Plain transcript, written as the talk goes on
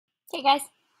Okay, guys.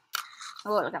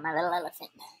 Oh, look at my little elephant.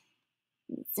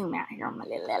 Zoom out here on my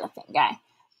little elephant guy.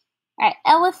 All right,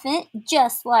 elephant,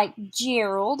 just like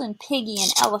Gerald and Piggy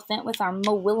and Elephant with our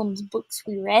Mo Willems books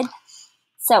we read.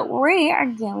 So we are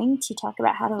going to talk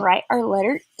about how to write our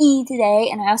letter E today,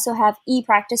 and I also have E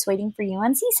practice waiting for you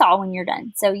on Seesaw when you're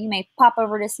done. So you may pop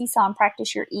over to Seesaw and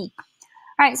practice your E.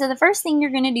 All right, so the first thing you're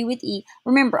going to do with E,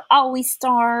 remember, always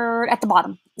start at the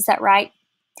bottom. Is that right?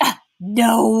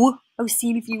 No. I was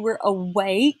seeing if you were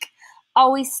awake.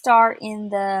 Always start in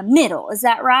the middle. Is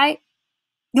that right?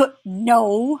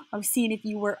 No. I was seeing if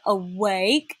you were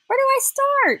awake. Where do I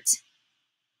start?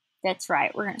 That's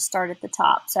right. We're going to start at the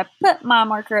top. So I put my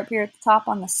marker up here at the top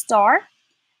on the star,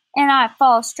 and I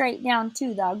fall straight down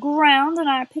to the ground, and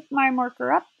I pick my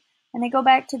marker up, and I go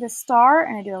back to the star,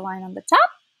 and I do a line on the top,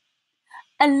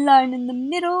 a line in the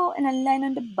middle, and a line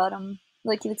on the bottom.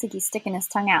 Look, he looks like he's sticking his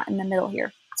tongue out in the middle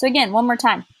here. So again, one more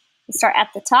time. We start at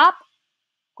the top,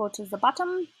 go to the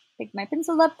bottom, pick my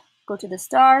pencil up, go to the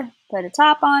star, put a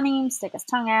top on him, stick his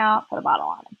tongue out, put a bottom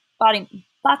on him.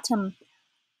 Bottom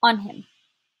on him.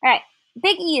 All right,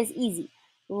 big E is easy.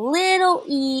 Little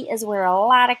E is where a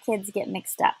lot of kids get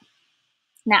mixed up.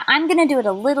 Now, I'm going to do it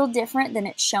a little different than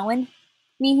it's showing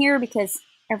me here because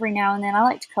every now and then I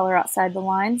like to color outside the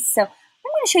lines. So I'm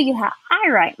going to show you how I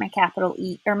write my capital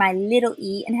E, or my little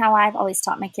e, and how I've always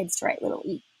taught my kids to write little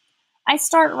e. I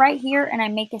start right here and I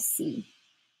make a C.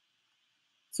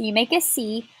 So you make a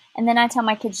C, and then I tell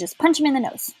my kids just punch them in the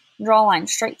nose. Draw a line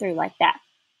straight through like that.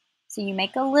 So you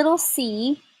make a little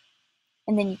C,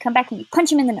 and then you come back and you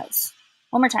punch him in the nose.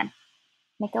 One more time.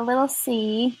 Make a little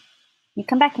C. You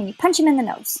come back and you punch him in the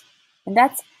nose. And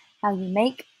that's how you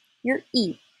make your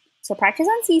E. So practice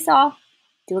on Seesaw.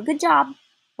 Do a good job.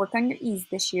 Work on your E's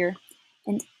this year.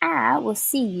 And I will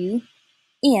see you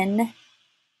in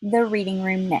the reading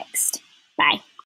room next. Bye.